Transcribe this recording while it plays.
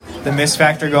the mist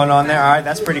factor going on there. All right,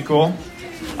 that's pretty cool.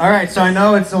 All right, so I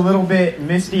know it's a little bit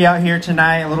misty out here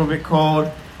tonight, a little bit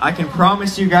cold. I can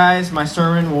promise you guys my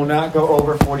sermon will not go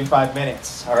over 45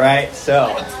 minutes. All right,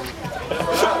 so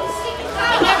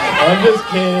I'm just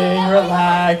kidding.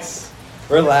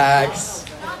 Relax.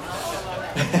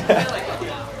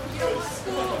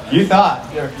 You thought,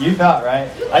 right?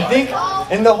 I think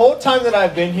in the whole time that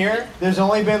I've been here, there's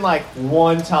only been like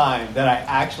one time that I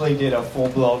actually did a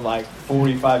full-blown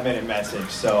 45-minute message.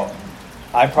 So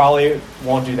I probably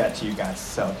won't do that to you guys.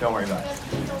 So don't worry about it.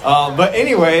 But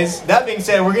anyways, that being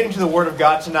said, we're getting to the Word of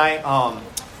God tonight.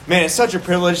 Man, it's such a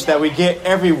privilege that we get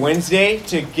every Wednesday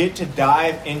to get to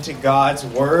dive into God's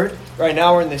Word. Right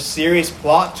now we're in this series,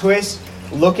 Plot Twist,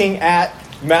 looking at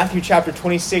Matthew chapter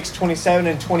 26, 27,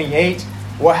 and 28.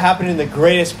 What happened in the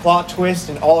greatest plot twist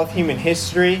in all of human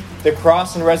history, the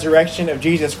cross and resurrection of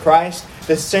Jesus Christ,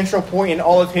 the central point in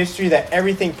all of history that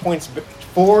everything points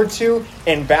forward to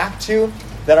and back to,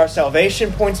 that our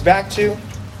salvation points back to.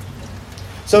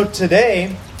 So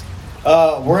today,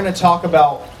 we're going to talk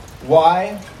about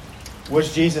why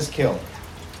was Jesus killed?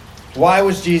 Why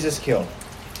was Jesus killed?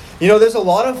 You know, there's a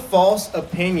lot of false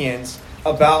opinions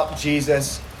about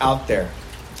Jesus out there.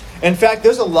 In fact,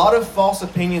 there's a lot of false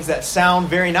opinions that sound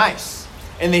very nice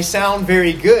and they sound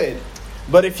very good.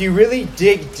 But if you really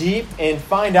dig deep and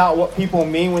find out what people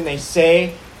mean when they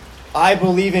say, I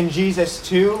believe in Jesus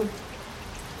too,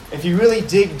 if you really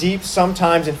dig deep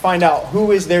sometimes and find out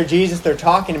who is their Jesus they're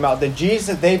talking about, the Jesus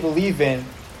that they believe in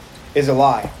is a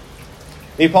lie.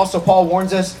 The Apostle Paul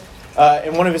warns us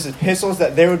in one of his epistles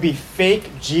that there would be fake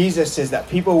Jesuses that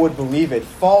people would believe in,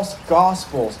 false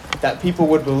gospels that people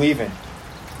would believe in.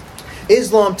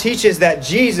 Islam teaches that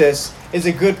Jesus is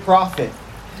a good prophet.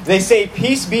 They say,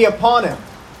 peace be upon him.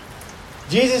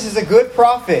 Jesus is a good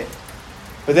prophet,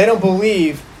 but they don't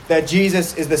believe that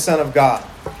Jesus is the Son of God.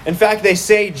 In fact, they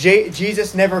say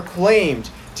Jesus never claimed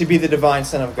to be the divine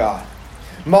Son of God.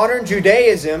 Modern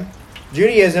Judaism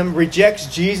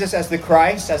rejects Jesus as the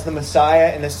Christ, as the Messiah,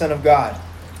 and the Son of God.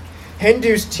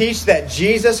 Hindus teach that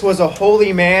Jesus was a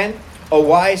holy man, a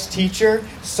wise teacher.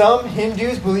 Some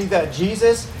Hindus believe that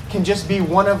Jesus can just be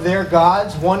one of their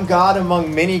gods, one God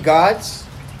among many gods.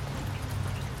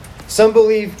 Some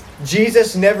believe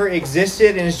Jesus never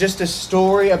existed and is just a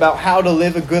story about how to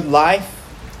live a good life.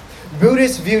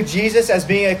 Buddhists view Jesus as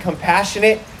being a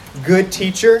compassionate, good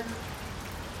teacher.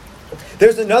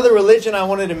 There's another religion I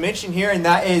wanted to mention here, and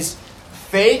that is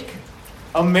fake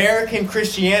American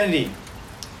Christianity.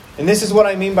 And this is what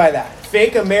I mean by that.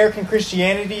 Fake American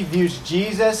Christianity views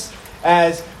Jesus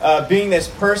as being this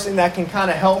person that can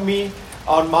kind of help me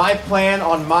on my plan,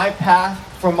 on my path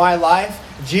for my life.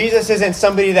 Jesus isn't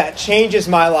somebody that changes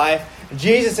my life.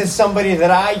 Jesus is somebody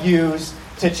that I use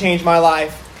to change my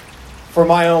life for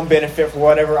my own benefit, for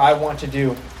whatever I want to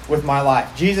do with my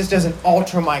life. Jesus doesn't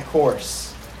alter my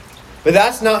course. But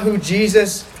that's not who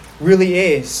Jesus really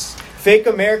is. Fake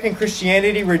American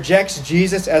Christianity rejects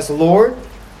Jesus as Lord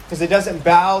because it doesn't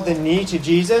bow the knee to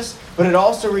Jesus, but it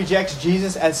also rejects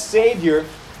Jesus as Savior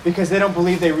because they don't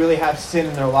believe they really have sin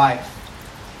in their life.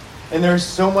 And there's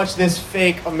so much this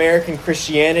fake American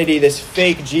Christianity, this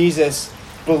fake Jesus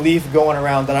belief going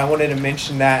around that I wanted to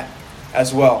mention that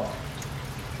as well.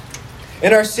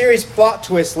 In our series Plot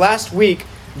Twist, last week,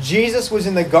 Jesus was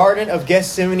in the Garden of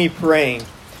Gethsemane praying,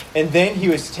 and then he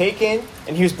was taken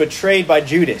and he was betrayed by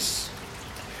Judas.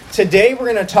 Today we're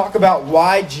going to talk about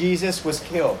why Jesus was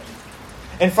killed.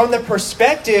 And from the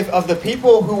perspective of the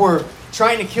people who were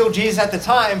trying to kill Jesus at the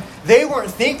time, they weren't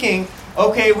thinking,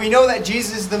 okay, we know that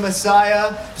Jesus is the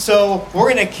Messiah, so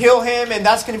we're going to kill him and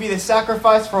that's going to be the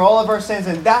sacrifice for all of our sins,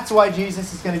 and that's why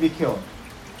Jesus is going to be killed.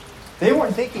 They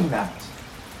weren't thinking that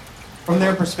from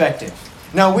their perspective.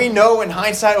 Now, we know in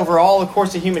hindsight over all the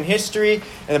course of human history,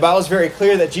 and the Bible is very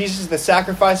clear that Jesus is the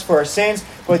sacrifice for our sins,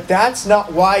 but that's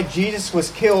not why Jesus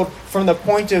was killed from the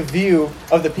point of view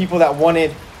of the people that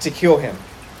wanted to kill him.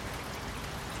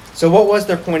 So what was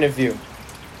their point of view?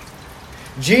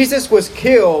 Jesus was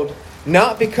killed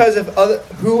not because of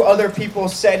who other people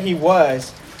said he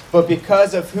was, but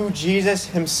because of who Jesus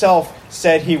himself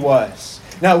said he was.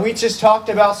 Now, we just talked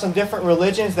about some different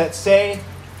religions that say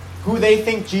who they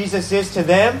think Jesus is to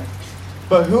them.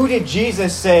 But who did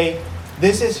Jesus say,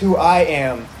 this is who I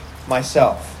am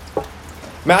myself?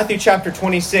 Matthew chapter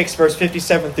 26, verse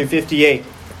 57 through 58.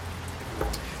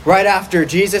 Right after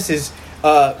Jesus is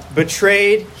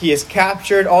betrayed, he is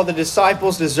captured, all the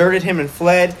disciples deserted him and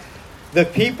fled. The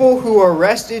people who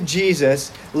arrested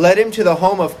Jesus led him to the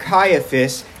home of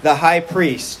Caiaphas, the high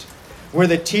priest, where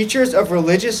the teachers of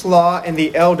religious law and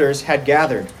the elders had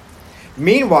gathered.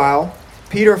 Meanwhile,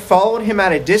 Peter followed him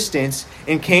at a distance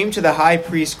and came to the high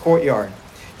priest's courtyard.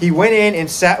 He went in and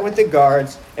sat with the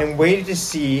guards and waited to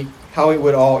see how it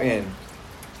would all end.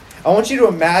 I want you to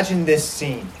imagine this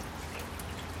scene.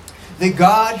 The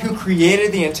God who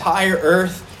created the entire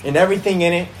earth and everything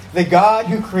in it, the God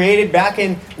who created back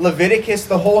in Leviticus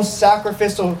the whole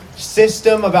sacrificial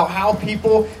system about how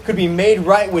people could be made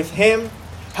right with Him,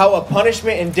 how a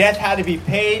punishment and death had to be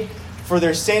paid for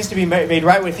their sins to be made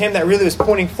right with Him, that really was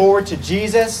pointing forward to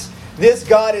Jesus. This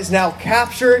God is now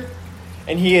captured,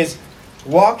 and He is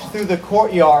walked through the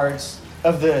courtyards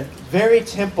of the very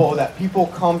temple that people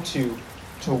come to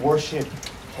worship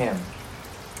Him.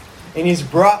 And He's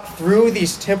brought through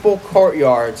these temple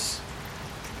courtyards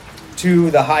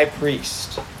to the high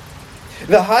priest.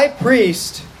 The high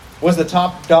priest was the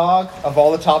top dog of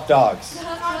all the top dogs.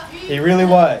 He really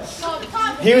was.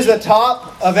 He was the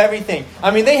top of everything.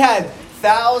 I mean, they had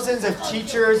thousands of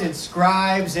teachers and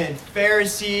scribes and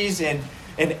Pharisees and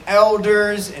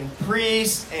elders and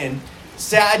priests and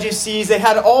Sadducees. They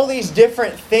had all these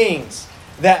different things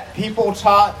that people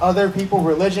taught other people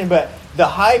religion, but the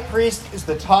high priest is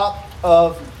the top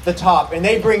of the top. And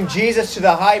they bring Jesus to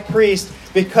the high priest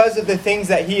because of the things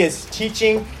that he is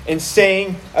teaching and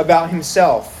saying about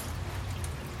himself.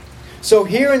 So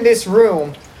here in this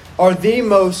room are the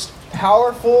most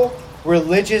powerful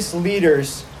religious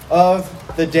leaders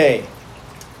of the day.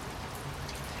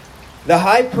 The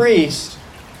high priest,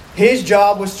 his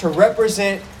job was to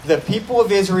represent the people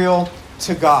of Israel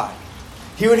to God.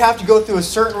 He would have to go through a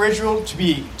certain ritual to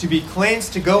be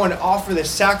cleansed, to go and offer the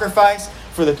sacrifice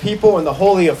for the people in the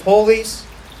Holy of Holies.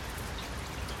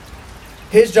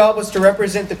 His job was to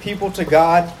represent the people to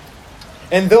God.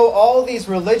 And though all these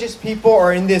religious people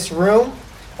are in this room,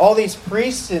 all these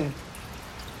priests and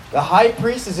the high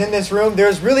priest is in this room,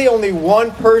 there's really only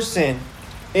one person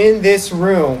in this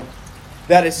room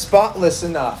that is spotless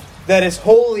enough, that is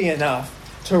holy enough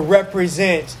to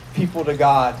represent people to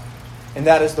God. And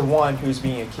that is the one who's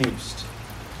being accused.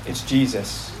 It's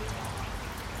Jesus.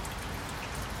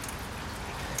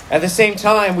 At the same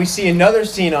time, we see another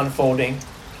scene unfolding,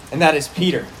 and that is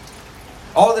Peter.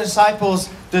 All the disciples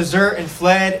desert and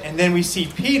fled, and then we see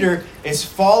Peter is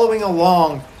following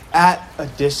along at a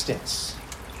distance.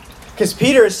 Because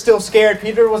Peter is still scared.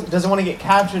 Peter doesn't want to get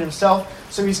captured himself,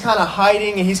 so he's kind of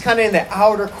hiding, and he's kind of in the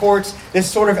outer courts,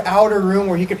 this sort of outer room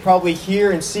where he could probably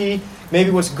hear and see maybe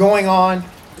what's going on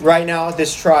right now at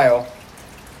this trial,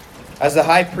 as the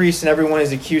high priest and everyone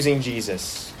is accusing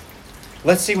Jesus.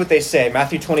 Let's see what they say.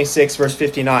 Matthew 26, verse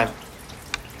 59.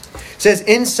 It says,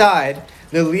 "Inside,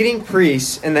 the leading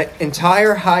priests and the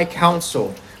entire high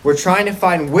council were trying to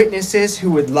find witnesses who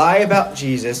would lie about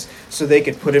Jesus so they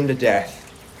could put him to death.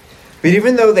 But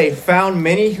even though they found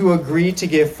many who agreed to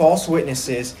give false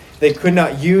witnesses, they could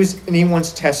not use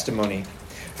anyone's testimony.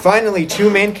 Finally,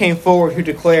 2 men came forward who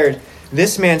declared,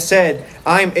 'This man said,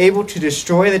 I am able to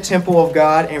destroy the temple of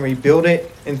God and rebuild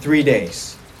it in 3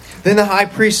 days.' Then the high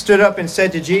priest stood up and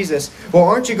said to Jesus, 'Well,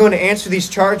 aren't you going to answer these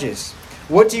charges?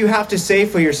 What do you have to say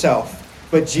for yourself?'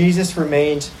 But Jesus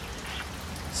remained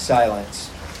silent."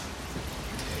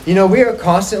 You know, we are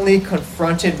constantly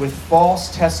confronted with false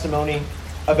testimony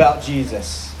about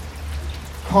Jesus.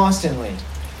 Constantly.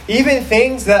 Even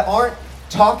things that aren't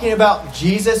talking about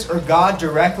Jesus or God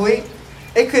directly.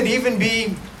 It could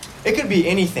be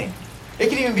anything. It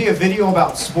could even be a video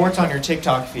about sports on your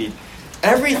TikTok feed.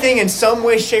 Everything in some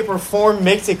way, shape, or form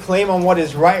makes a claim on what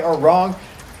is right or wrong,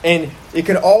 and it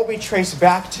could all be traced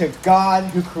back to God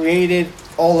who created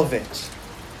all of it.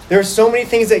 There are so many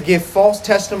things that give false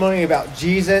testimony about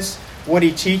Jesus, what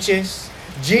he teaches.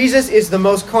 Jesus is the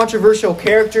most controversial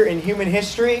character in human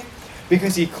history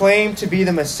because he claimed to be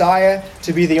the Messiah,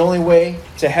 to be the only way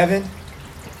to heaven.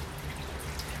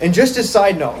 And just a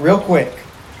side note, real quick.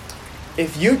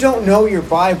 If you don't know your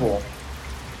Bible,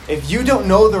 if you don't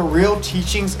know the real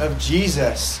teachings of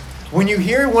Jesus, when you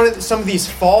hear some of these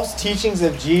false teachings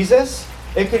of Jesus,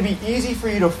 it could be easy for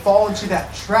you to fall into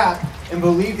that trap and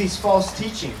believe these false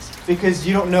teachings because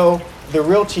you don't know the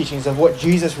real teachings of what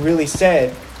Jesus really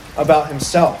said about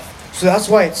himself. So that's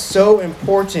why it's so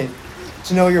important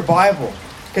to know your Bible.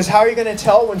 Because how are you going to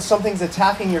tell when something's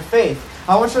attacking your faith?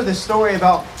 I want to share this story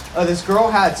about this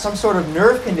girl had some sort of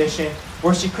nerve condition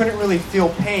where she couldn't really feel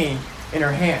pain in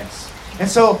her hands. And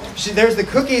so there's the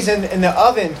cookies in the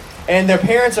oven, and their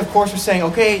parents, of course, were saying,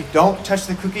 okay, don't touch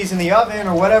the cookies in the oven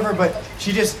or whatever, but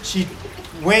she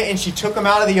went and she took them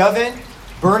out of the oven,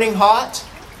 burning hot,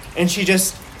 and she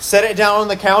just set it down on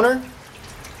the counter,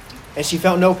 and she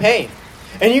felt no pain.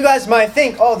 And you guys might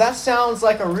think, oh, that sounds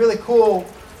like a really cool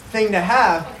thing to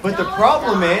have, but the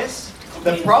problem is,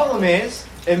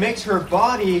 it makes her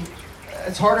body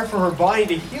it's harder for her body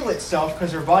to heal itself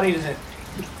because her body doesn't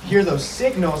hear those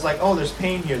signals like, oh, there's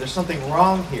pain here, there's something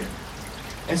wrong here.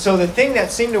 And so the thing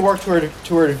that seemed to work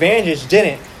to her advantage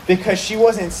didn't, because she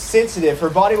wasn't sensitive. Her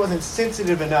body wasn't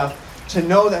sensitive enough to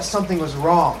know that something was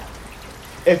wrong.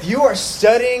 If you are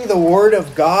studying the Word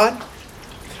of God,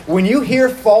 when you hear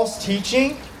false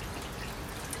teaching,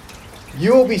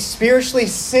 you will be spiritually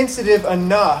sensitive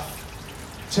enough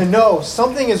to know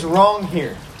something is wrong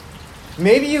here.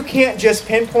 Maybe you can't just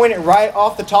pinpoint it right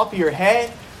off the top of your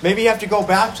head. Maybe you have to go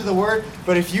back to the Word.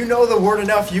 But if you know the Word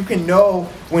enough, you can know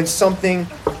when something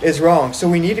is wrong. So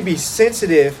we need to be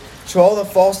sensitive to all the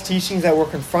false teachings that we're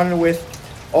confronted with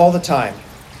all the time.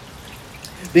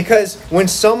 Because when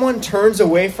someone turns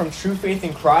away from true faith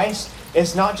in Christ,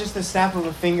 it's not just the snap of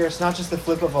a finger, it's not just the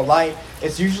flip of a light.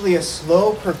 It's usually a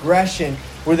slow progression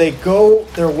where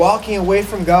they're walking away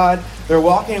from God, they're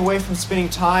walking away from spending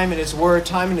time in His Word,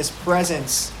 time in His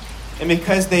presence. And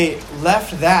because they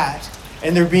left that,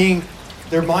 and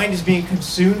their mind is being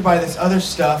consumed by this other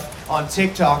stuff on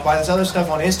TikTok, by this other stuff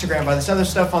on Instagram, by this other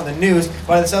stuff on the news,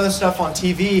 by this other stuff on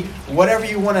TV, whatever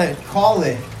you want to call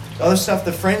it, the other stuff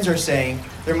the friends are saying,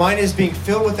 their mind is being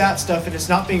filled with that stuff and it's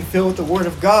not being filled with the Word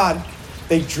of God.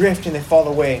 They drift and they fall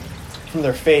away from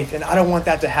their faith. And I don't want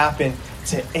that to happen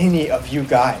to any of you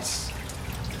guys.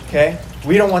 Okay?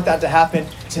 We don't want that to happen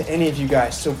to any of you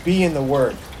guys. So be in the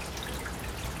Word.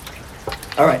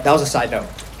 All right, that was a side note.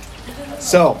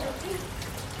 So,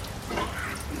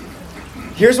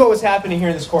 here's what was happening here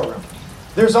in this courtroom.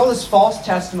 There's all this false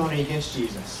testimony against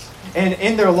Jesus. And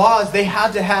in their laws, they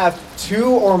had to have 2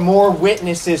 or more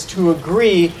witnesses to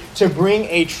agree to bring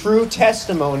a true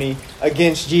testimony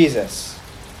against Jesus.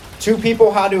 2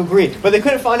 people had to agree. But they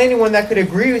couldn't find anyone that could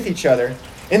agree with each other.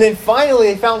 And then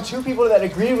finally, they found 2 people that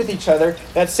agreed with each other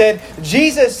that said,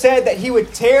 Jesus said that He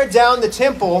would tear down the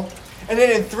temple, and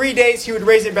then in 3 days He would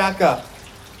raise it back up.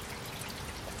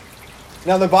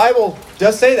 Now, the Bible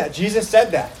does say that. Jesus said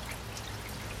that.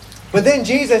 But then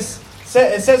it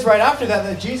says right after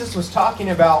that Jesus was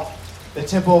talking about the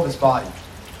temple of His body.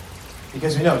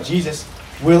 Because we know Jesus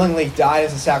willingly died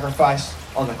as a sacrifice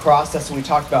on the cross. That's what we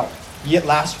talked about yet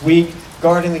last week.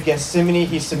 Garden of Gethsemane,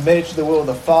 He submitted to the will of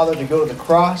the Father to go to the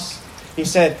cross. He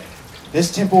said,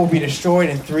 this temple will be destroyed,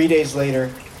 and 3 days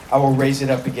later, I will raise it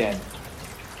up again.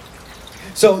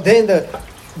 So then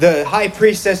the high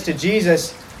priest says to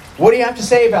Jesus, what do you have to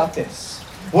say about this?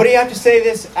 What do you have to say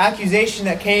this accusation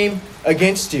that came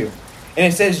against you? And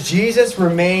it says Jesus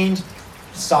remained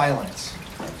silent.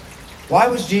 Why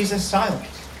was Jesus silent?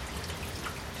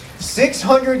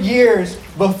 600 years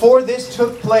before this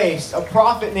took place, a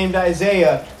prophet named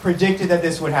Isaiah predicted that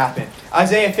this would happen.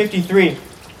 Isaiah 53,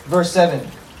 verse 7.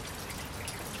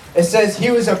 It says, He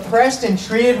was oppressed and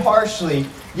treated harshly,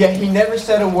 yet He never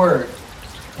said a word.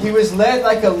 He was led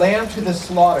like a lamb to the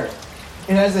slaughter.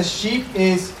 And as a sheep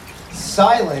is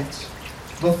silent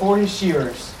before his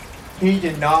shearers, He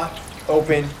did not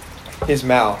open His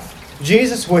mouth.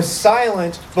 Jesus was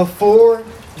silent before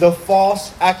the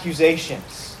false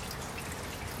accusations.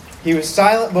 He was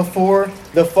silent before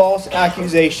the false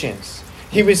accusations.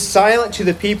 He was silent to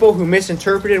the people who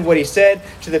misinterpreted what He said,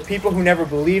 to the people who never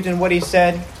believed in what He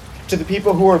said, to the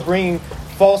people who were bringing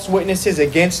false witnesses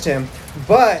against Him.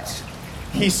 But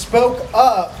He spoke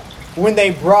up when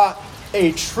they brought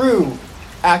a true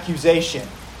accusation.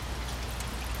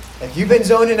 If you've been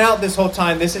zoning out this whole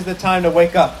time, this is the time to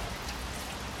wake up.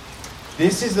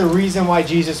 This is the reason why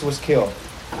Jesus was killed.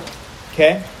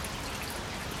 Okay?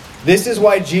 This is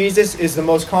why Jesus is the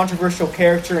most controversial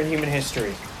character in human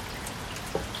history.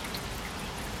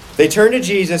 They turned to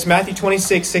Jesus, Matthew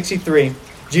 26:63.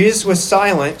 Jesus was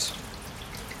silent.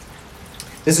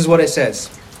 This is what it says.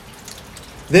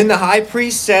 Then the high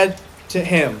priest said to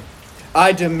Him,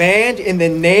 I demand in the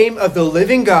name of the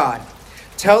living God,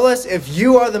 tell us if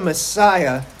you are the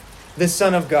Messiah, the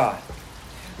Son of God.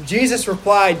 Jesus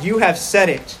replied, you have said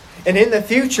it. And in the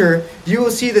future, you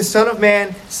will see the Son of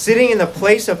Man sitting in the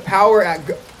place of power at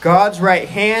God's right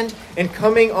hand and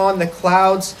coming on the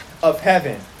clouds of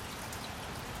heaven.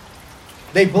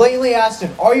 They blatantly asked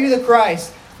Him, are you the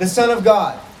Christ, the Son of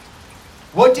God?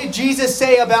 What did Jesus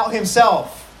say about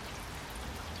Himself?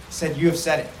 He said, you have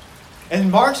said it. In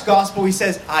Mark's gospel, He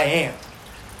says, I am.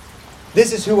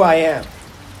 This is who I am.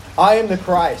 I am the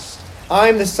Christ. I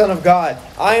am the Son of God.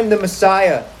 I am the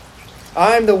Messiah.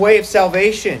 I am the way of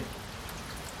salvation.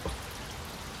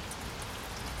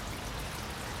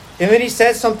 And then He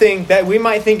says something that we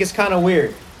might think is kind of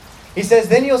weird. He says,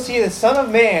 then you'll see the Son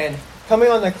of Man coming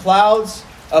on the clouds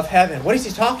of heaven. What is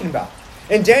He talking about?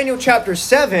 In Daniel chapter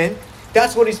 7,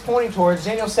 that's what He's pointing towards.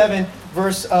 Daniel 7,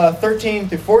 verse 13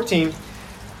 through 14.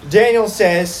 Daniel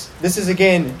says, this is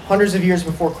again hundreds of years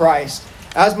before Christ,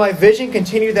 as my vision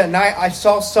continued that night, I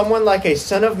saw someone like a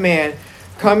son of man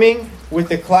coming with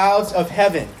the clouds of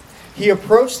heaven. He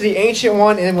approached the Ancient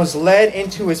One and was led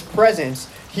into his presence.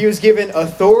 He was given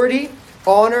authority,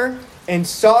 honor, and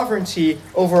sovereignty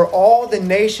over all the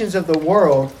nations of the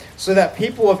world, so that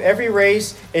people of every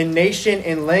race and nation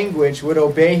and language would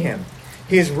obey him.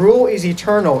 His rule is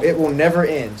eternal. It will never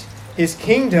end. His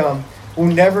kingdom will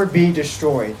never be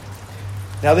destroyed.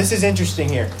 Now this is interesting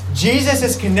here. Jesus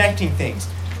is connecting things.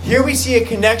 Here we see a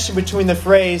connection between the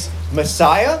phrase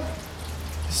Messiah,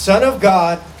 Son of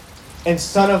God, and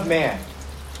Son of Man.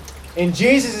 And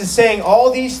Jesus is saying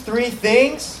all these three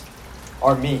things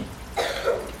are me.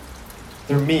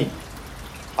 They're me.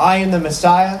 I am the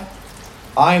Messiah.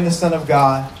 I am the Son of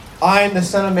God. I am the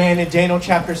Son of Man in Daniel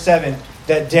chapter 7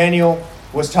 that Daniel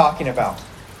was talking about.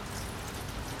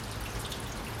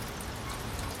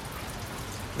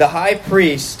 The high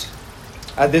priest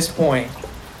at this point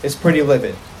is pretty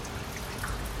livid.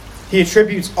 He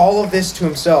attributes all of this to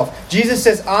himself. Jesus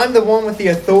says, I'm the one with the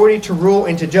authority to rule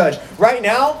and to judge. Right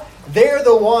now, they're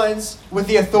the ones with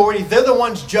the authority. They're the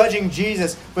ones judging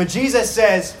Jesus. But Jesus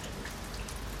says,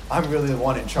 I'm really the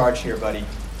one in charge here, buddy.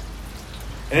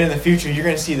 And in the future, you're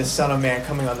going to see the Son of Man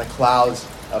coming on the clouds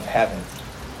of heaven.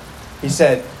 He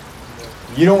said,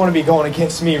 you don't want to be going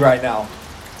against me right now.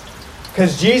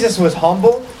 Because Jesus was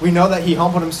humble. We know that he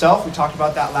humbled himself. We talked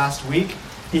about that last week.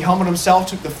 He humbled himself,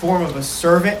 took the form of a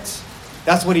servant.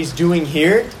 That's what he's doing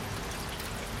here.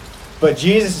 But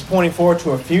Jesus is pointing forward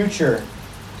to a future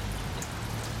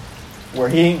where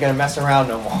he ain't going to mess around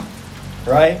no more.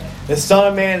 Right? The Son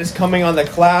of Man is coming on the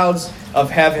clouds of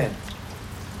heaven.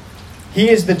 He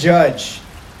is the judge.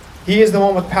 He is the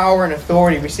one with power and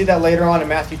authority. We see that later on in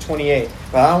Matthew 28.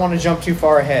 But I don't want to jump too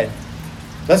far ahead.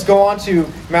 Let's go on to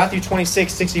Matthew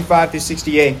 26, 65 through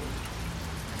 68.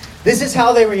 This is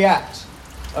how they react.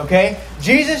 Okay?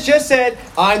 Jesus just said,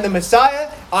 I'm the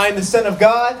Messiah. I am the Son of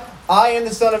God. I am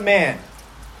the Son of Man.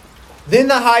 Then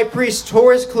the high priest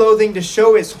tore his clothing to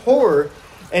show his horror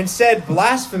and said,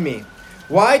 blasphemy.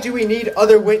 Why do we need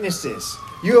other witnesses?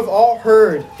 You have all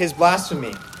heard his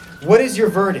blasphemy. What is your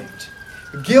verdict?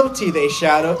 Guilty, they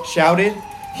shouted.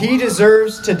 He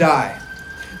deserves to die.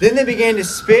 Then they began to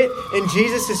spit in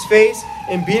Jesus' face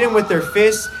and beat him with their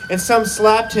fists, and some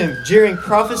slapped him, jeering,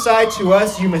 prophesy to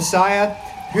us, you Messiah,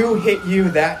 who hit you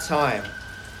that time?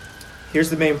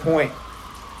 Here's the main point.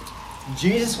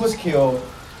 Jesus was killed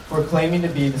for claiming to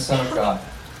be the Son of God.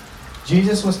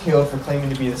 Jesus was killed for claiming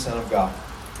to be the Son of God.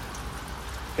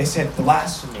 They said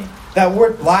blasphemy. That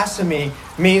word blasphemy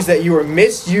means that you are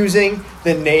misusing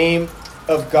the name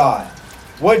of God.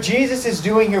 What Jesus is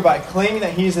doing here by claiming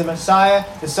that he is the Messiah,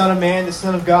 the Son of Man, the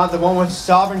Son of God, the one with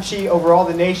sovereignty over all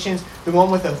the nations, the one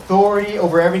with authority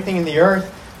over everything in the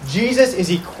earth, Jesus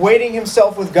is equating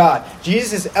himself with God.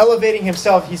 Jesus is elevating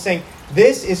himself. He's saying,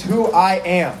 this is who I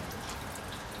am.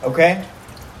 Okay?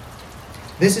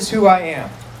 This is who I am.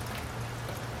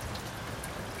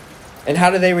 And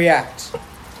how do they react?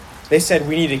 They said,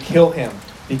 we need to kill him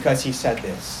because he said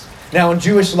this. Now, in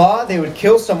Jewish law, they would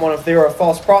kill someone if they were a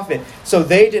false prophet. So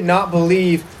they did not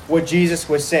believe what Jesus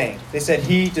was saying. They said,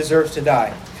 he deserves to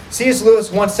die. C.S.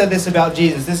 Lewis once said this about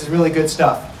Jesus. This is really good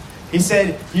stuff. He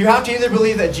said, you have to either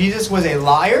believe that Jesus was a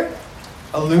liar,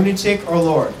 a lunatic, or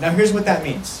Lord. Now, here's what that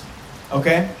means.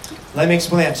 Okay? Let me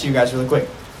explain that to you guys really quick.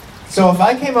 So if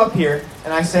I came up here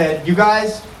and I said, you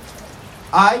guys,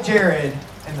 I, Jared,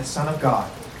 am the Son of God.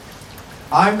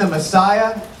 I'm the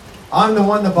Messiah. I'm the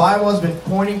one the Bible has been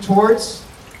pointing towards.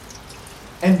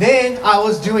 And then I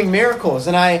was doing miracles.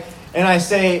 And I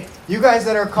say, you guys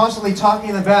that are constantly talking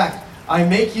in the back, I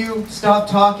make you stop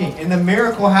talking. And the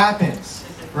miracle happens.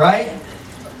 Right?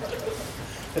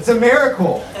 It's a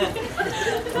miracle.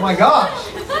 Oh my gosh.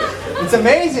 It's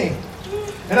amazing.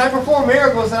 And I perform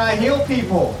miracles and I heal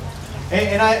people.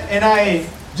 And I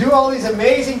do all these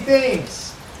amazing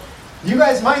things. You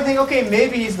guys might think, okay,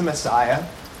 maybe he's the Messiah.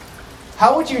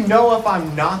 How would you know if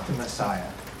I'm not the Messiah?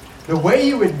 The way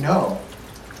you would know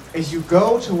is you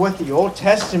go to what the Old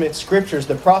Testament scriptures,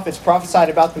 the prophets prophesied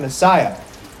about the Messiah.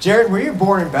 Jared, were you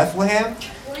born in Bethlehem?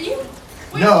 Were you?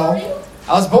 No.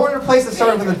 I was born in a place that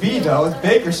started with a B, though. It's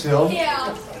Bakersfield.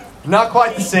 Yeah. Not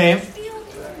quite the same.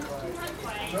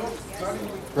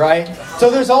 Right?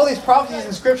 So there's all these prophecies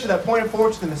in Scripture that pointed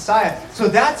forward to the Messiah. So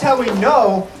that's how we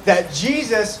know that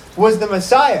Jesus was the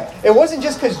Messiah. It wasn't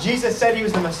just because Jesus said he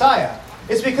was the Messiah.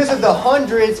 It's because of the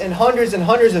hundreds and hundreds and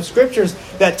hundreds of Scriptures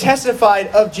that testified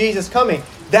of Jesus coming.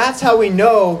 That's how we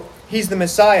know he's the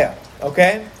Messiah.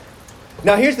 Okay?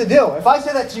 Now here's the deal. If I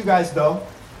said that to you guys, though,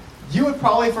 you would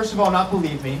probably, first of all, not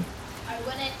believe me. I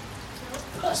wouldn't.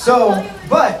 So,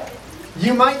 but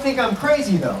you might think I'm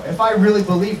crazy though, if I really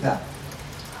believe that.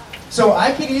 So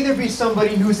I could either be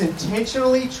somebody who's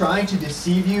intentionally trying to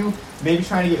deceive you, maybe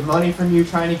trying to get money from you,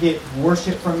 trying to get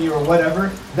worship from you or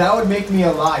whatever. That would make me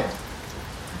a liar.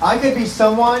 I could be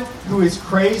someone who is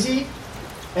crazy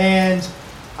and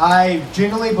I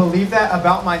genuinely believe that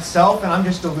about myself and I'm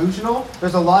just delusional.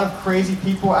 There's a lot of crazy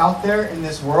people out there in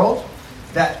this world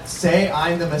that say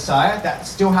I'm the Messiah. That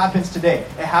still happens today.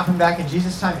 It happened back in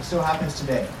Jesus' time. It still happens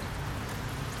today.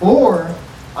 Or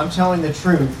I'm telling the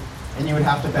truth and you would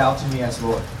have to bow to me as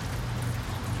Lord.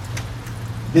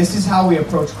 This is how we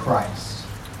approach Christ.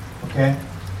 Okay?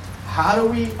 How do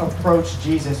we approach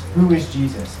Jesus? Who is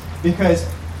Jesus?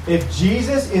 Because if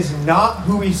Jesus is not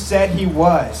who he said he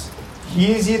was,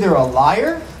 he is either a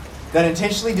liar that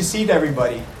intentionally deceived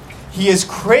everybody, he is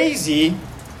crazy,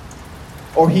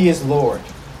 or he is Lord.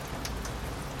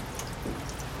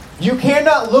 You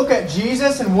cannot look at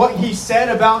Jesus and what he said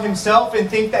about himself and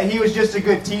think that he was just a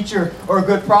good teacher or a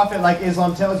good prophet like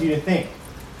Islam tells you to think.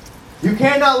 You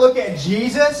cannot look at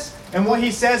Jesus and what he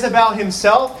says about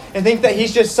himself and think that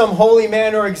he's just some holy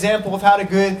man or example of how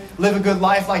to live a good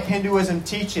life like Hinduism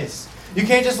teaches. You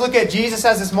can't just look at Jesus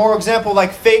as this moral example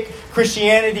like fake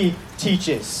Christianity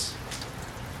teaches.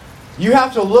 You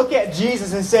have to look at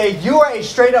Jesus and say, you are a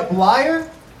straight up liar,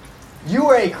 you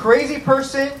are a crazy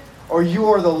person, or you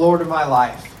are the Lord of my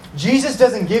life. Jesus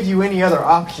doesn't give you any other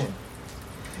option.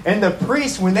 And the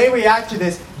priests, when they react to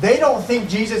this, they don't think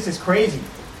Jesus is crazy.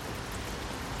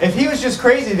 If he was just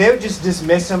crazy, they would just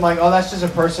dismiss him like, oh, that's just a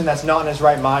person that's not in his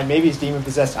right mind. Maybe he's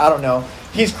demon-possessed. I don't know.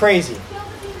 He's crazy.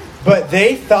 But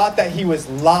they thought that he was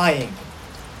lying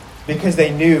because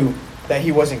they knew that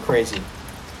he wasn't crazy.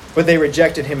 But they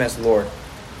rejected him as Lord.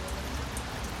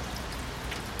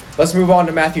 Let's move on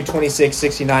to Matthew 26,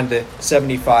 69 to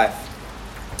 75.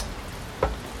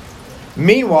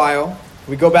 Meanwhile,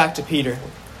 we go back to Peter.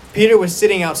 Peter was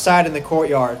sitting outside in the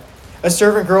courtyard. A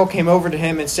servant girl came over to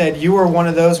him and said, you are one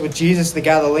of those with Jesus the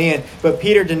Galilean. But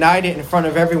Peter denied it in front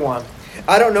of everyone.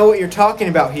 I don't know what you're talking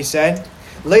about, he said.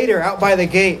 Later, out by the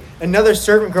gate, another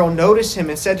servant girl noticed him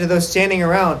and said to those standing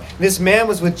around, this man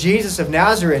was with Jesus of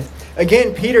Nazareth.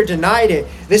 Again, Peter denied it,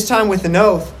 this time with an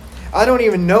oath. I don't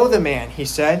even know the man, he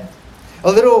said.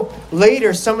 A little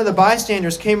later, some of the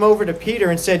bystanders came over to Peter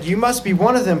and said, you must be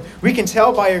one of them. We can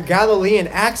tell by your Galilean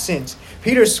accent.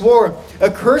 Peter swore,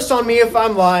 a curse on me if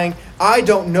I'm lying. I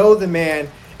don't know the man.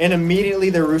 And immediately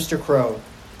the rooster crowed.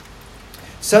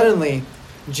 Suddenly,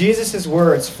 Jesus'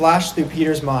 words flashed through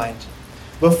Peter's mind.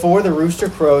 Before the rooster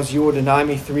crows, you will deny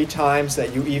me 3 times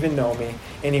that you even know me.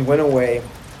 And he went away,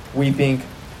 weeping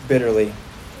bitterly.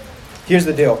 Here's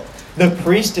the deal. The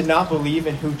priest did not believe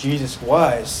in who Jesus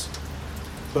was,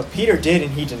 but Peter did,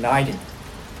 and he denied it.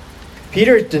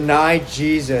 Peter denied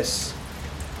Jesus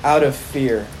out of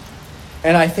fear.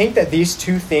 And I think that these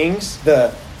two things,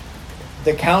 the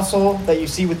council that you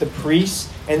see with the priests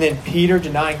and then Peter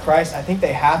denying Christ, I think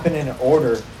they happen in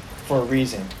order for a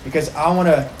reason. Because I want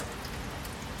to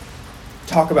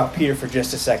talk about Peter for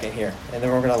just a second here, and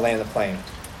then we're going to land the plane.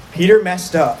 Peter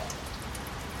messed up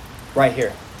right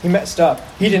here. He messed up.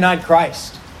 He denied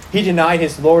Christ. He denied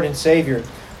his Lord and Savior.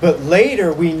 But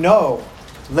later we know,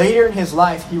 later in his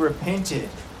life, he repented.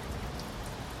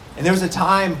 And there was a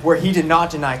time where he did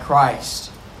not deny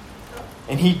Christ.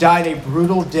 And he died a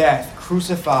brutal death,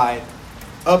 crucified,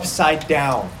 upside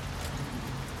down.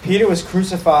 Peter was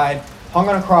crucified, hung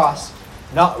on a cross,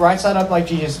 not right side up like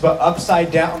Jesus, but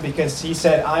upside down because he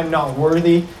said, I'm not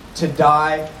worthy to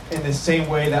die in the same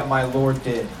way that my Lord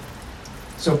did.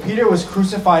 So Peter was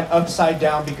crucified upside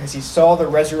down because he saw the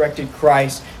resurrected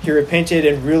Christ. He repented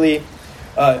and really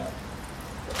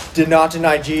did not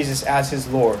deny Jesus as his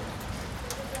Lord.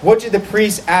 What did the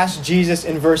priest ask Jesus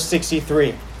in verse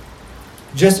 63?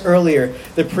 Just earlier,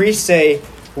 the priests say,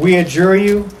 we adjure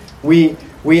you, we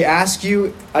ask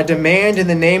you a demand in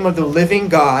the name of the living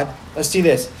God. Let's see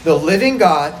this. The living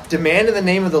God, demand in the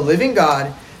name of the living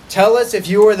God, tell us if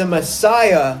you are the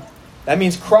Messiah, that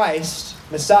means Christ,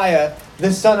 Messiah,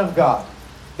 the Son of God.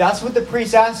 That's what the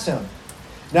priest asked him.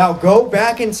 Now go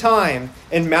back in time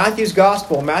in Matthew's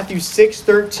Gospel, Matthew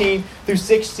 6:13 through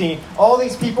 16. All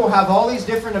these people have all these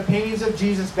different opinions of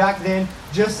Jesus back then,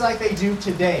 just like they do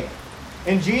today.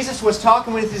 And Jesus was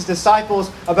talking with his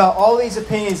disciples about all these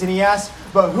opinions, and he asked,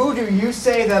 but who do you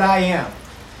say that I am?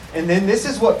 And then this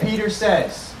is what Peter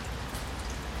says.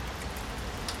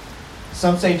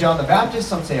 Some say John the Baptist,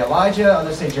 some say Elijah,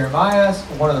 others say Jeremiah,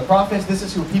 one of the prophets. This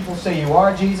is who people say you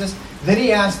are, Jesus. Then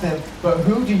he asked them, but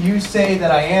who do you say that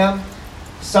I am?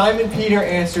 Simon Peter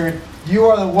answered, you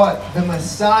are the what? The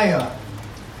Messiah,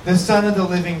 the Son of the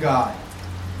living God.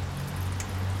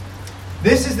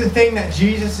 This is the thing that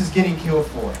Jesus is getting killed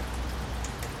for.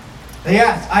 They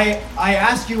asked, I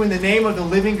ask you in the name of the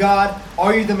living God,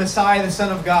 are you the Messiah, the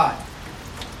Son of God?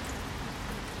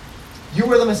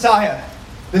 You are the Messiah,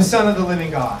 the Son of the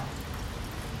living God.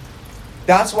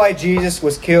 That's why Jesus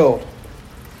was killed.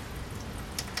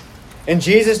 And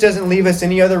Jesus doesn't leave us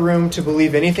any other room to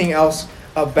believe anything else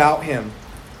about him.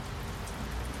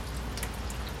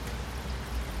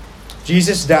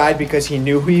 Jesus died because he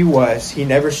knew who he was. He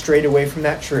never strayed away from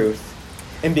that truth.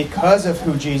 And because of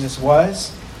who Jesus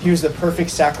was, he was the perfect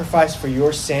sacrifice for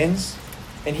your sins.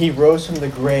 And he rose from the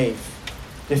grave,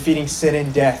 defeating sin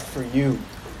and death for you.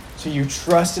 So you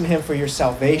trust in him for your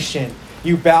salvation.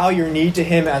 You bow your knee to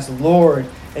him as Lord,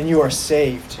 and you are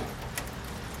saved.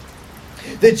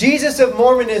 The Jesus of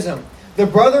Mormonism, the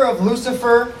brother of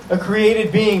Lucifer, a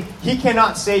created being, he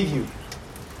cannot save you.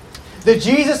 The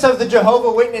Jesus of the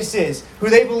Jehovah's Witnesses, who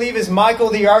they believe is Michael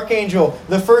the Archangel,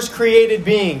 the first created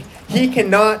being, he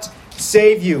cannot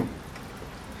save you.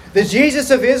 The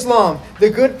Jesus of Islam, the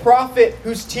good prophet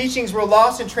whose teachings were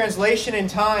lost in translation in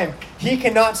time, he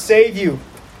cannot save you.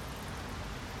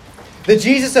 The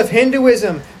Jesus of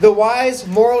Hinduism, the wise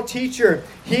moral teacher,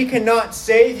 he cannot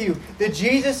save you. The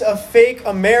Jesus of fake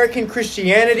American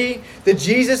Christianity, the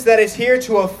Jesus that is here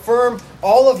to affirm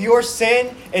all of your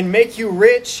sin and make you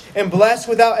rich and blessed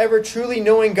without ever truly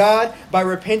knowing God by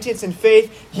repentance and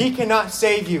faith, he cannot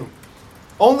save you.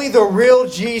 Only the real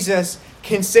Jesus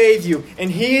can save you. And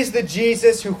he is the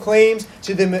Jesus who claims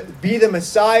to be the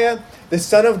Messiah, the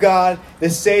Son of God,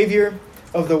 the Savior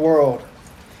of the world.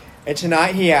 And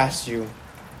tonight he asks you,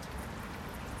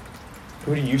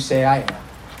 who do you say I am?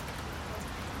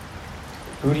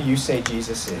 Who do you say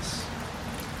Jesus is?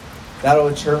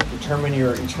 That'll determine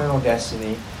your eternal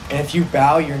destiny. And if you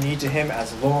bow your knee to him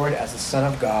as Lord, as the Son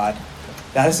of God,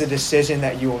 that is a decision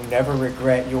that you will never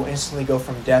regret. You will instantly go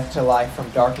from death to life,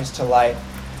 from darkness to light,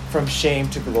 from shame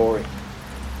to glory.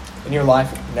 And your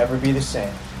life will never be the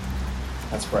same.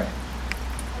 Let's pray.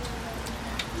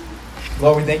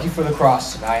 Lord, we thank you for the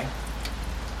cross tonight.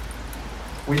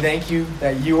 We thank you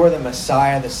that you are the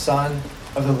Messiah, the Son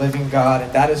of the living God,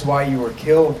 and that is why you were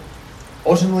killed,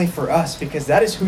 ultimately for us, because that is who